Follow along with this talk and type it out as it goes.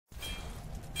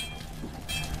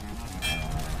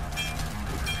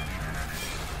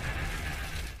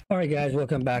All right, guys,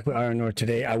 welcome back with Iron Ore.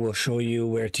 Today I will show you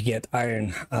where to get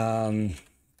iron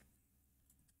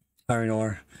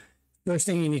ore. First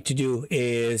thing you need to do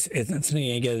is, it's not something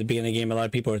you get at the beginning of the game. A lot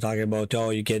of people are talking about, oh,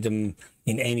 you get them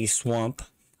in any swamp.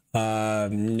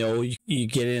 No, you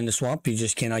get it in the swamp, you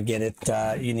just cannot get it.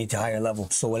 You need to higher level.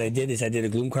 So what I did is I did a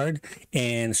gloom card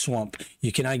and swamp.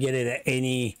 You cannot get it at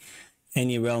any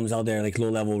realms out there, like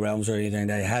low level realms or anything.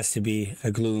 That it has to be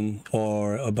a gloom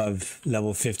or above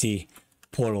level 50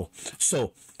 portal.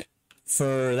 So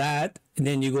for that,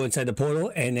 then you go inside the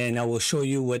portal, and then I will show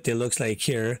you what it looks like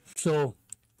here. So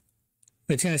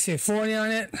it's gonna say 40 on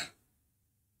it.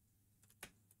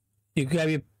 You grab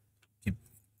your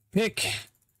pick,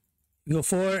 you go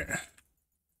for it,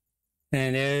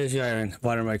 and there's your iron,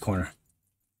 bottom right corner.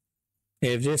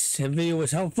 If this video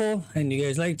was helpful and you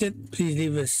guys liked it, please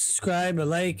leave a subscribe, a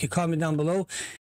like, a comment down below.